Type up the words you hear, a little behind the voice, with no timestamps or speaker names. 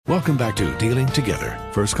Welcome back to Dealing Together.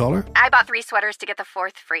 First caller? I bought 3 sweaters to get the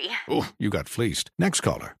 4th free. Oh, you got fleeced. Next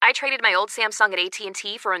caller? I traded my old Samsung at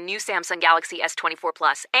AT&T for a new Samsung Galaxy S24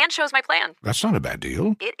 Plus and chose my plan. That's not a bad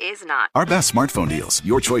deal. It is not. Our best smartphone deals.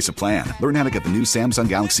 Your choice of plan. Learn how to get the new Samsung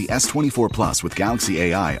Galaxy S24 Plus with Galaxy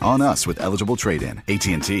AI on us with eligible trade-in.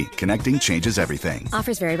 AT&T. Connecting changes everything.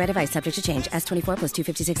 Offers vary by device. Subject to change. S24 plus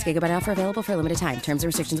 256 gigabyte offer available for a limited time. Terms and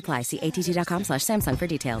restrictions apply. See att.com/Samsung for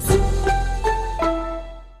details.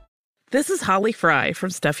 This is Holly Fry from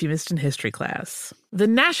Stuff You Missed in History class. The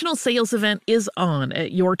national sales event is on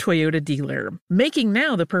at your Toyota dealer, making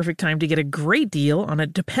now the perfect time to get a great deal on a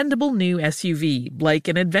dependable new SUV, like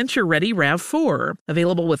an adventure-ready RAV4.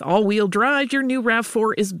 Available with all-wheel drive, your new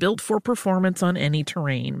RAV4 is built for performance on any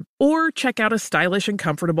terrain. Or check out a stylish and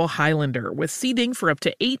comfortable Highlander with seating for up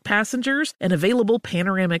to 8 passengers and available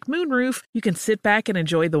panoramic moonroof. You can sit back and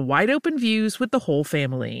enjoy the wide-open views with the whole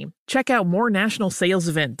family. Check out more national sales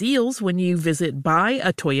event deals when you visit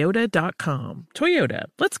buyatoyota.com. Toyota,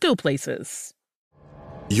 let's go places.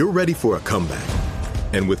 You're ready for a comeback.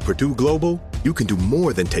 And with Purdue Global, you can do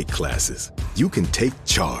more than take classes. You can take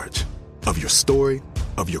charge of your story,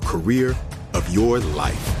 of your career, of your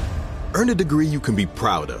life. Earn a degree you can be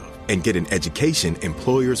proud of and get an education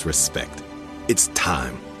employers respect. It's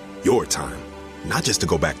time, your time, not just to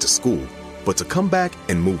go back to school, but to come back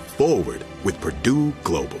and move forward with Purdue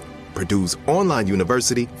Global, Purdue's online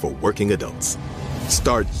university for working adults.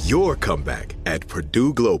 Start your comeback at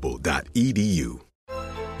purdueglobal.edu.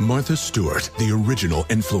 Martha Stewart, the original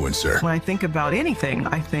influencer. When I think about anything,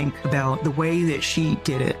 I think about the way that she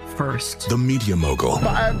did it first. The media mogul.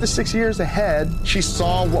 5 to 6 years ahead, she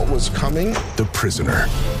saw what was coming. The prisoner.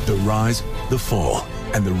 The rise, the fall,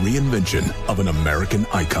 and the reinvention of an American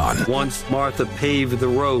icon. Once Martha paved the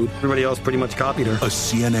road, everybody else pretty much copied her. A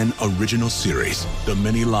CNN original series, The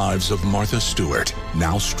Many Lives of Martha Stewart,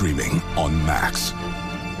 now streaming on Max.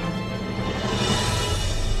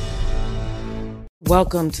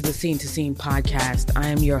 Welcome to the Scene to Scene podcast. I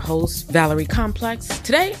am your host, Valerie Complex.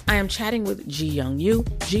 Today, I am chatting with Ji Young Yoo.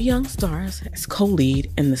 Ji Young stars as co-lead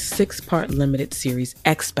in the 6-part limited series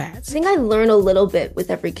Expats. I think I learn a little bit with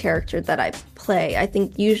every character that I play. I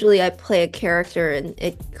think usually I play a character and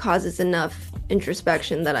it causes enough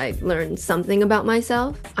introspection that I learn something about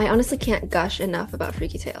myself. I honestly can't gush enough about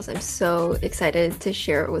Freaky Tales. I'm so excited to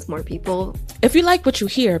share it with more people. If you like what you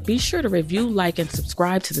hear, be sure to review, like, and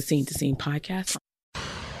subscribe to the Scene to Scene podcast.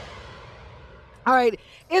 All right,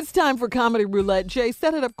 it's time for Comedy Roulette. Jay,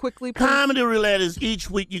 set it up quickly, please. Comedy Roulette is each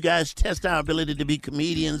week you guys test our ability to be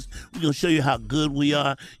comedians. We're going to show you how good we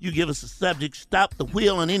are. You give us a subject, stop the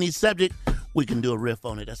wheel on any subject. We can do a riff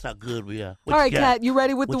on it. That's how good we are. All right, Kat, you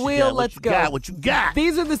ready with the wheel? Let's go. What you got?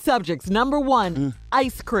 These are the subjects. Number 1,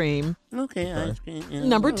 ice cream. Okay, ice cream. Yeah.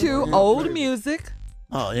 Number 2, old music.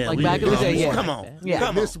 Oh, yeah. Like back in the day, yeah. Come on. Yeah.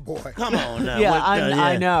 Come This on. boy. Come on now. Yeah,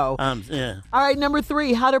 I know. Yeah. All right, number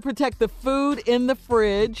 3, how to protect the food in the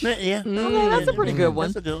fridge. Yeah. Okay, that's a pretty good one.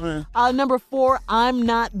 That's a good one. Number 4, I'm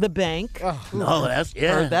not the bank. Oh, that's,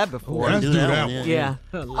 yeah. Heard that before. Let's do that one. one. Yeah.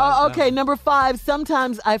 Okay, number 5,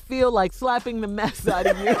 sometimes I feel like slapping the mess out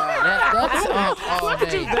of you. Look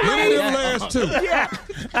at you. Look at them last 2. Yeah.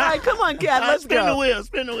 All right, come on, Kat, let's spin go.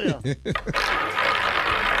 Spin the wheel.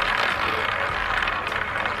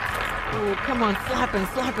 Oh, come on, slapping.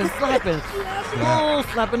 Oh,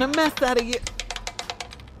 slapping the mess out of you.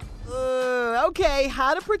 Okay,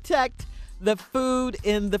 how to protect the food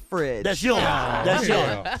in the fridge. That's yours. That's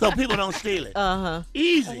yours. So people don't steal it. Uh-huh.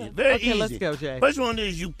 Easy. Very easy. Okay, let's go, Jay. First one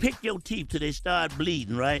is you pick your teeth till they start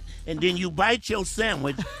bleeding, right? And then you bite your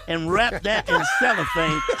sandwich and wrap that in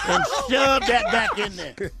cellophane and shove that back in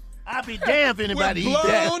there. I'll be damned if anybody eat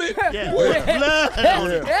that. On it? Yeah, with blood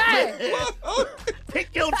on it.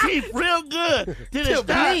 Pick your teeth real good till they start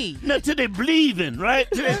bleed. No, till they bleeding, right?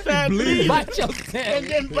 Till they start bleeding. Bite your sandwich. And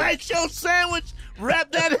then bite your sandwich,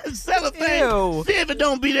 wrap that in cellophane. Ew. See if it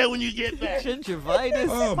don't be there when you get back. Gingivitis,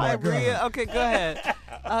 Oh, my pyorrhea. God. Okay, go ahead.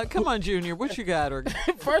 Come on, Junior. What you got? Or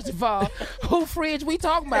First of all, who fridge we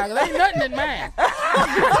talking about? 'Cause ain't nothing in mine.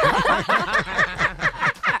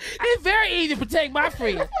 It's very easy to protect my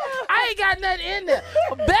fridge. I ain't got nothing in there.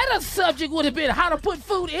 A better subject would have been how to put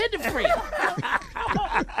food in the fridge.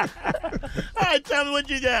 All right, tell me what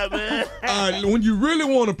you got, man. When you really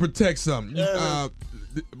want to protect something,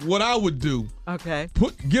 what I would do, okay,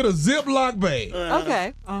 get a Ziploc bag.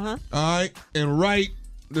 okay, All right, and write.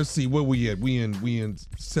 Let's see, where we at? We in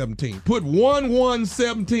 17. Put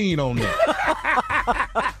 1/1/17 on there. All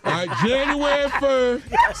right, January 1st,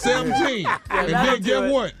 17. And then get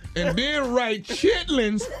what? and then write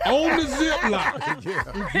chitlins on the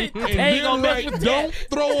Ziploc. And then write don't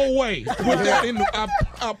throw away. Put that in I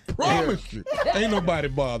promise you, ain't nobody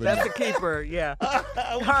bothering That's you. a keeper, yeah.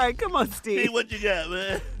 All right, come on, Steve. See what you got,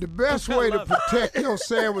 man. The best way to protect your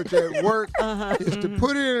sandwich at work is to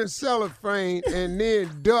put it in a cellophane and then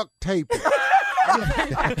duct tape it.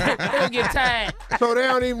 It'll get tired. So they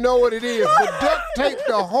don't even know what it is. But duct tape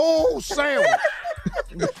the whole sandwich.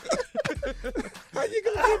 How you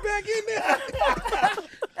gonna get back in there?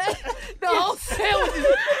 The whole sandwich.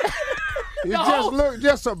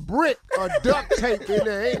 Just a brick of duct tape in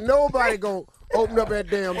there. Ain't nobody gonna open up that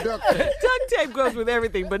damn duct tape. Duct tape goes with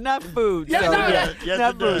everything, but not food. Yeah, so, no, Yes,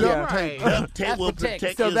 not it does. food. Duct Yeah. tape. Duct tape will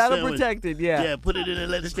protect So your that'll sandwich. protect it, yeah. Yeah, put it in and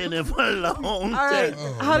let it stand there for a long time. All right,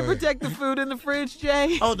 how to protect the food in the fridge,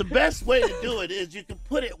 Jay? Oh, the best way to do it is you can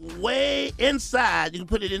put it way inside. You can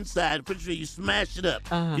put it inside. Pretty sure you smash it up.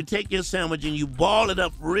 You take your sandwich and you ball it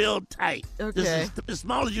up real tight. Okay. Just as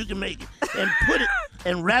small as you can make it. And put it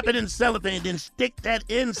and wrap it in cellophane. Then stick that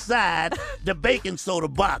inside the baking soda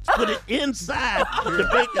box. Put it inside the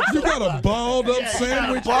baking soda box. You got a balled up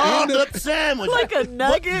sandwich? Balled up sandwich. Like a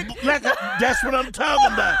nugget? That's what I'm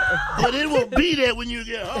talking about. But it will be there when you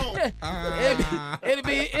get home. It'll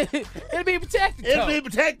be protected. It'll be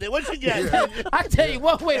protected. What you got? I tell you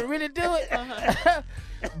one way to really do it.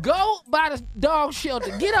 Go by the dog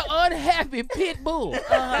shelter, get an unhappy pit bull,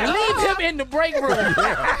 and leave him in the break room.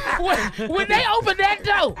 When they open that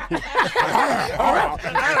door,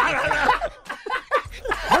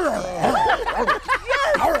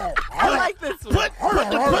 I like this one. Put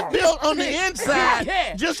the foot bill on the inside.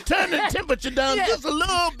 Yeah. Just turn the temperature down just a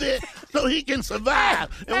little bit so he can survive.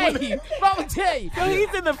 And when hey, Mama tell you. So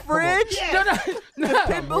he's in the fridge?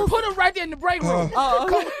 No. Put him right there in the break room.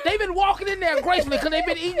 They've been walking in there gracefully because they've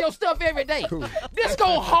been eating your stuff every day. This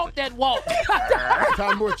gonna halt that walk.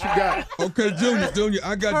 Tell me what you got. Okay, Junior,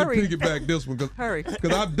 I got Hurry. to piggyback this one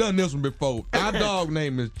because I've done this one before. Our dog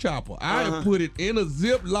name is Chopper. I have put it in a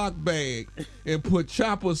Ziploc bag and put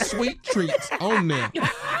Chopper's sweet treats on there.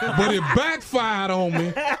 But it backfired on me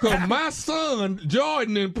because my son,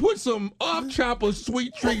 Jordan, and put some of Chopper's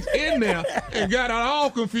sweet treats in there and got it all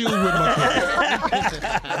confused with my kids.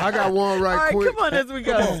 I got one All right, quick. come on as we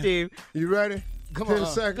go, Steve. You ready? Come 10 on.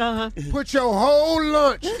 seconds. Put your whole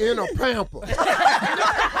lunch in a pamper.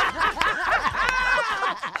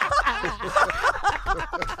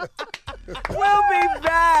 We'll be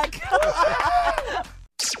back.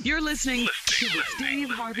 You're listening to the Steve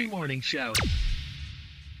Harvey Morning Show.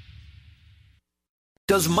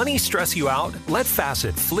 Does money stress you out? Let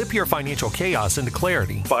Facet flip your financial chaos into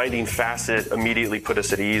clarity. Finding Facet immediately put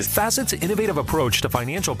us at ease. Facet's innovative approach to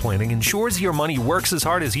financial planning ensures your money works as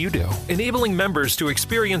hard as you do, enabling members to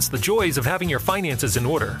experience the joys of having your finances in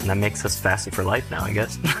order. And that makes us Facet for life now, I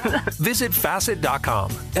guess. Visit Facet.com,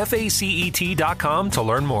 FACET.com to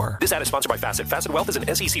learn more. This ad is sponsored by Facet. Facet Wealth is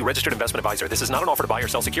an SEC registered investment advisor. This is not an offer to buy or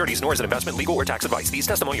sell securities, nor is it investment, legal, or tax advice. These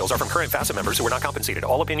testimonials are from current Facet members who are not compensated.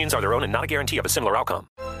 All opinions are their own and not a guarantee of a similar outcome.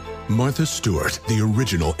 Martha Stewart, the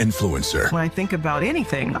original influencer. When I think about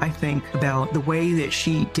anything, I think about the way that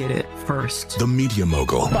she did it first. The media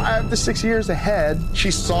mogul. 5 to 6 years ahead, she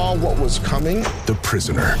saw what was coming. The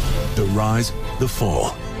prisoner. The rise, the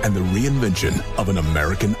fall, and the reinvention of an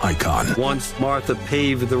American icon. Once Martha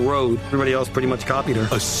paved the road, everybody else pretty much copied her.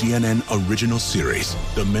 A CNN original series,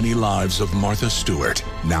 The Many Lives of Martha Stewart,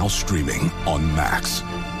 now streaming on Max.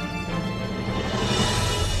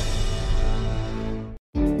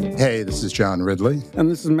 Hey, this is John Ridley.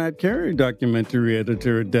 And this is Matt Carey, documentary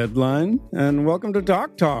editor at Deadline. And welcome to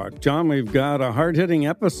Doc Talk. John, we've got a hard-hitting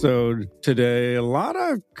episode today. A lot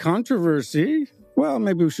of controversy. Well,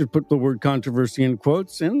 maybe we should put the word controversy in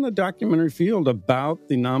quotes in the documentary field about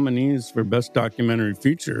the nominees for Best Documentary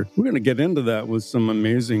Feature. We're going to get into that with some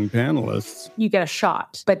amazing panelists. You get a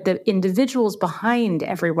shot, but the individuals behind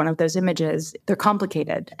every one of those images, they're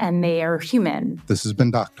complicated and they are human. This has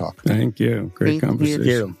been Doc Talk. Thank you. Great conversation. Thank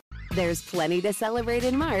you. There's plenty to celebrate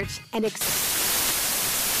in March and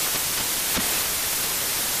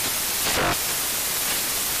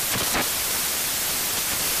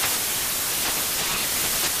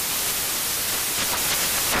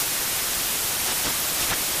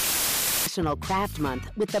National Craft Month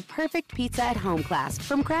with the perfect pizza at home class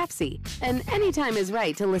from Craftsy. And anytime is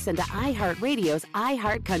right to listen to iHeartRadio's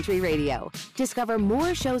iHeartCountry Radio. Discover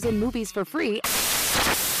more shows and movies for free.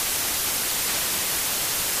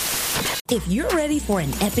 If you're ready for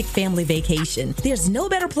an epic family vacation, there's no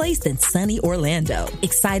better place than sunny Orlando.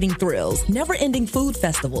 Exciting thrills, never-ending food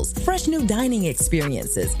festivals, fresh new dining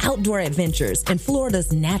experiences, outdoor adventures, and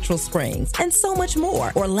Florida's natural springs, and so much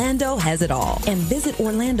more. Orlando has it all. And Visit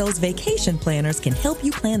Orlando's vacation planners can help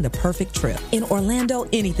you plan the perfect trip. In Orlando,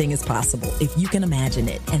 anything is possible if you can imagine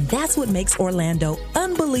it. And that's what makes Orlando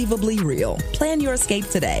unbelievably real. Plan your escape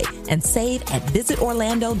today and save at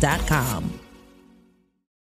visitorlando.com.